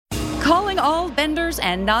Calling all benders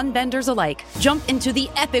and non-benders alike. Jump into the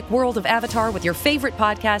epic world of Avatar with your favorite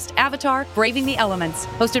podcast, Avatar: Braving the Elements.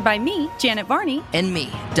 Hosted by me, Janet Varney. And me,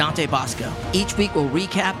 Dante Bosco. Each week we'll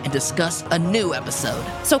recap and discuss a new episode.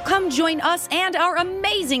 So come join us and our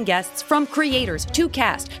amazing guests, from creators to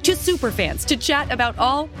cast to superfans, to chat about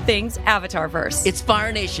all things Avatarverse. It's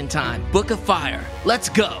Fire Nation time. Book of Fire. Let's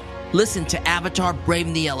go. Listen to Avatar: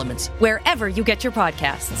 Braving the Elements wherever you get your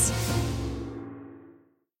podcasts.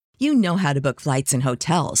 You know how to book flights and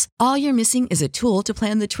hotels. All you're missing is a tool to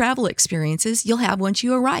plan the travel experiences you'll have once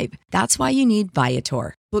you arrive. That's why you need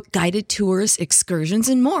Viator. Book guided tours, excursions,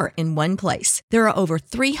 and more in one place. There are over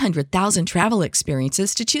 300,000 travel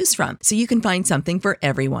experiences to choose from, so you can find something for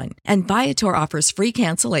everyone. And Viator offers free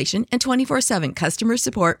cancellation and 24/7 customer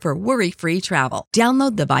support for worry-free travel.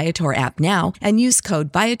 Download the Viator app now and use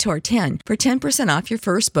code Viator10 for 10% off your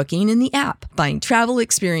first booking in the app. Find travel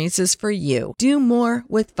experiences for you. Do more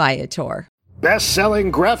with Viator.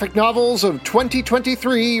 Best-selling graphic novels of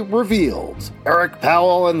 2023 revealed. Eric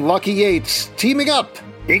Powell and Lucky Yates teaming up.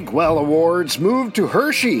 Inkwell Awards moved to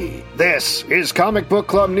Hershey. This is Comic Book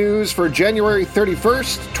Club news for January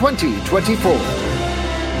 31st, 2024.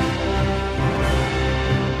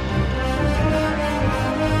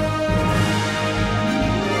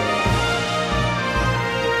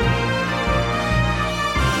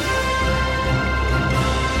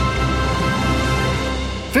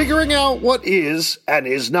 Figuring out what is and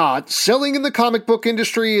is not selling in the comic book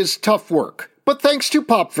industry is tough work. But thanks to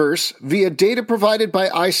Popverse, via data provided by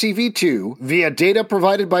ICV2, via data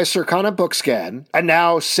provided by Circana Bookscan, and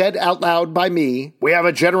now said out loud by me, we have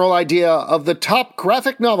a general idea of the top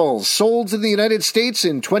graphic novels sold in the United States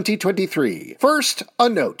in 2023. First, a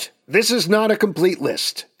note. This is not a complete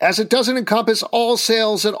list, as it doesn't encompass all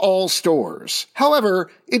sales at all stores.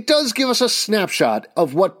 However, it does give us a snapshot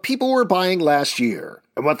of what people were buying last year.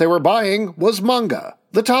 And what they were buying was manga.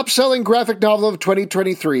 The top-selling graphic novel of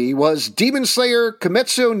 2023 was Demon Slayer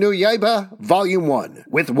Kimetsu no Yaiba Volume 1,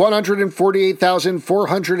 with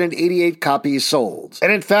 148,488 copies sold.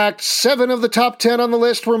 And in fact, 7 of the top 10 on the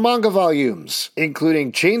list were manga volumes,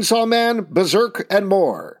 including Chainsaw Man, Berserk, and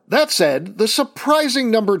more. That said, the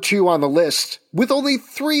surprising number 2 on the list, with only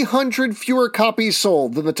 300 fewer copies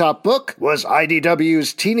sold than the top book, was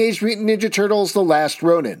IDW's Teenage Mutant Ninja Turtles: The Last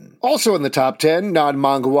Ronin. Also in the top 10,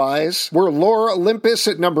 non-manga-wise, were Lore Olympus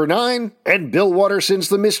at number 9, and Bill Watterson's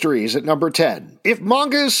The Mysteries at number 10. If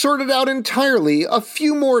manga is sorted out entirely, a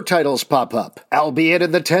few more titles pop up, albeit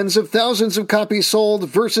in the tens of thousands of copies sold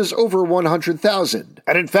versus over 100,000.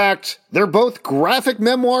 And in fact, they're both graphic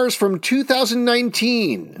memoirs from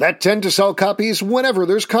 2019 that tend to sell copies whenever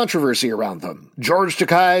there's controversy around them. George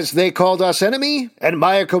Takei's They Called Us Enemy, and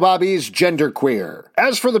Maya Kobabe's Genderqueer.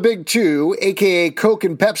 As for the big two, aka Coke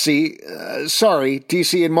and Pepsi, sorry,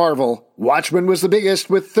 DC and Marvel, Watchmen was the biggest,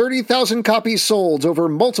 with 30,000 copies sold over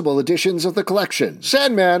multiple editions of the collection.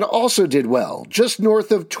 Sandman also did well, just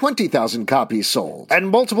north of 20,000 copies sold. And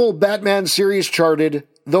multiple Batman series charted,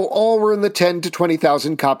 though all were in the 10 to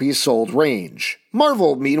 20,000 copies sold range.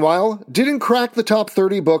 Marvel, meanwhile, didn't crack the top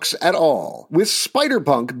 30 books at all, with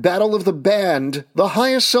Spider-Punk Battle of the Band, the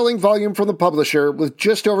highest-selling volume from the publisher, with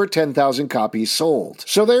just over 10,000 copies sold.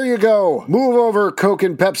 So there you go. Move over, Coke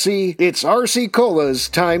and Pepsi. It's RC Cola's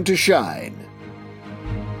time to shine.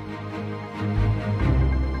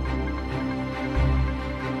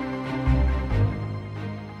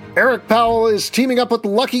 Eric Powell is teaming up with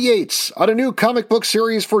Lucky Yates on a new comic book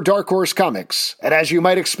series for Dark Horse Comics. And as you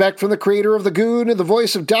might expect from the creator of The Goon and the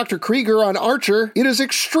voice of Dr. Krieger on Archer, it is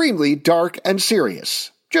extremely dark and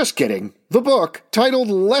serious. Just kidding. The book, titled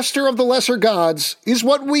Lester of the Lesser Gods, is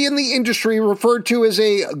what we in the industry referred to as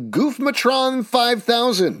a Goofmatron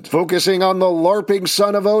 5000, focusing on the LARPing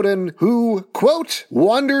son of Odin, who, quote,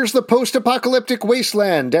 wanders the post-apocalyptic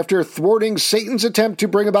wasteland after thwarting Satan's attempt to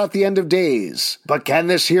bring about the end of days. But can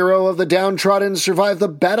this hero of the downtrodden survive the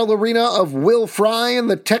battle arena of Will Fry and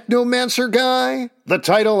the Technomancer guy? The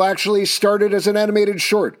title actually started as an animated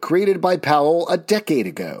short created by Powell a decade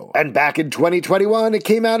ago, and back in 2021 it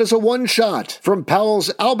came out as a one-shot from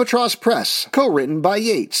Powell's Albatross Press, co-written by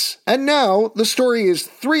Yates. And now, the story is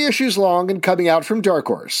 3 issues long and coming out from Dark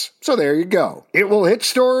Horse. So there you go. It will hit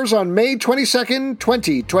stores on May 22nd,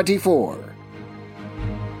 2024.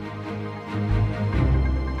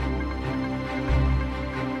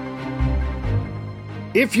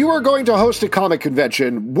 If you are going to host a comic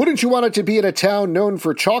convention, wouldn't you want it to be in a town known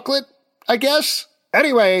for chocolate? I guess?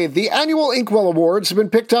 Anyway, the annual Inkwell Awards have been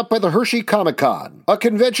picked up by the Hershey Comic-Con, a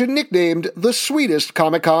convention nicknamed the sweetest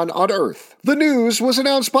Comic-Con on Earth. The news was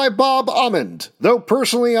announced by Bob Almond, though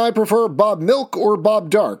personally I prefer Bob Milk or Bob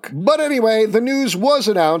Dark. But anyway, the news was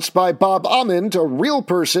announced by Bob Almond, a real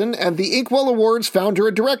person and the Inkwell Awards founder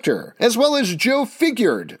and director, as well as Joe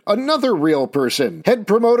Figured, another real person, head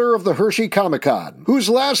promoter of the Hershey Comic-Con, whose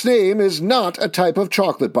last name is not a type of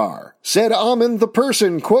chocolate bar. Said Almond the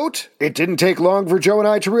person, quote, "It didn't take long for Joe and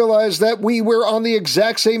I to realize that we were on the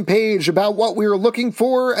exact same page about what we were looking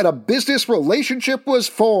for and a business relationship was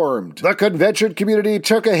formed. The convention community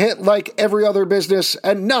took a hit like every other business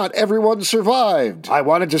and not everyone survived. I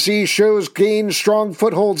wanted to see shows gain strong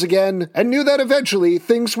footholds again and knew that eventually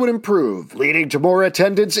things would improve, leading to more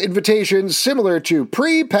attendance invitations similar to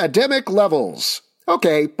pre-pandemic levels."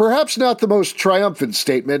 Okay, perhaps not the most triumphant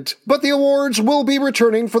statement, but the awards will be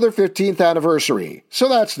returning for their 15th anniversary, so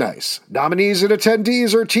that's nice. Nominees and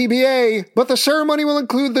attendees are TBA, but the ceremony will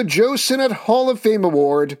include the Joe Sinnott Hall of Fame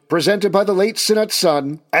Award, presented by the late Sinnott's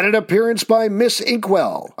son, and an appearance by Miss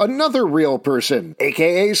Inkwell, another real person,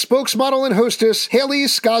 aka spokesmodel and hostess Haley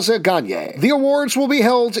Skaza-Gagne. The awards will be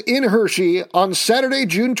held in Hershey on Saturday,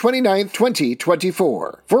 June 29th,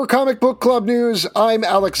 2024. For Comic Book Club News, I'm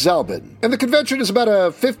Alex Zalbin, and the convention is about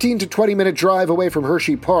a 15 to 20 minute drive away from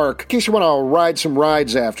Hershey Park, in case you want to ride some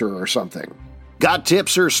rides after or something. Got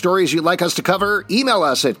tips or stories you'd like us to cover? Email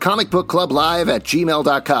us at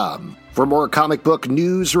comicbookclublive@gmail.com. For more comic book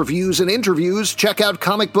news, reviews, and interviews, check out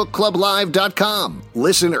comicbookclublive.com.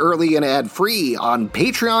 Listen early and ad-free on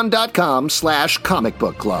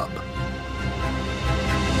patreon.com/comicbookclub.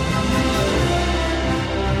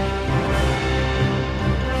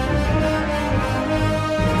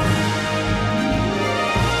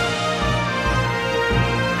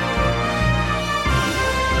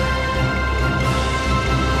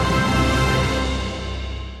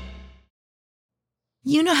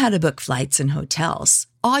 You know how to book flights and hotels.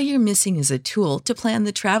 All you're missing is a tool to plan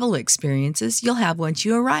the travel experiences you'll have once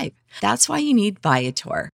you arrive. That's why you need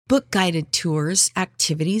Viator. Book guided tours,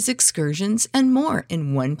 activities, excursions, and more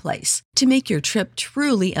in one place to make your trip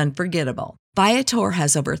truly unforgettable. Viator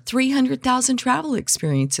has over 300,000 travel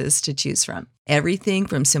experiences to choose from. Everything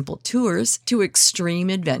from simple tours to extreme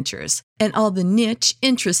adventures and all the niche,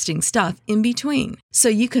 interesting stuff in between. So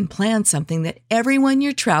you can plan something that everyone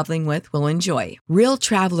you're traveling with will enjoy. Real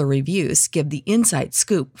traveler reviews give the inside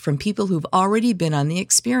scoop from people who've already been on the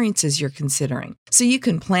experiences you're considering. So you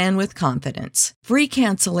can plan with confidence. Free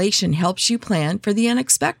cancellation helps you plan for the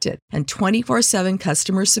unexpected. And 24/7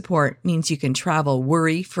 customer support means you can travel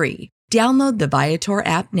worry-free. Download the Viator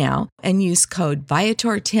app now and use code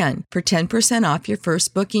Viator10 for 10% off your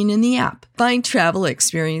first booking in the app. Find travel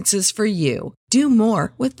experiences for you. Do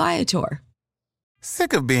more with Viator.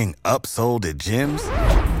 Sick of being upsold at gyms?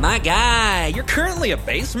 My guy, you're currently a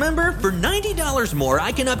base member? For $90 more,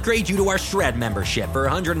 I can upgrade you to our Shred membership. For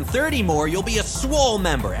 $130 more, you'll be a Swole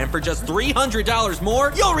member. And for just $300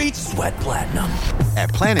 more, you'll reach Sweat Platinum.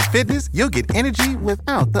 At Planet Fitness, you'll get energy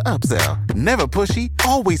without the upsell. Never pushy,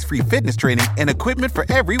 always free fitness training and equipment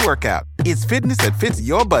for every workout. It's fitness that fits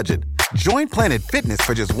your budget. Join Planet Fitness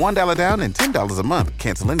for just $1 down and $10 a month.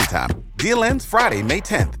 Cancel anytime. Deal ends Friday, May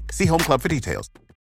 10th. See Home Club for details.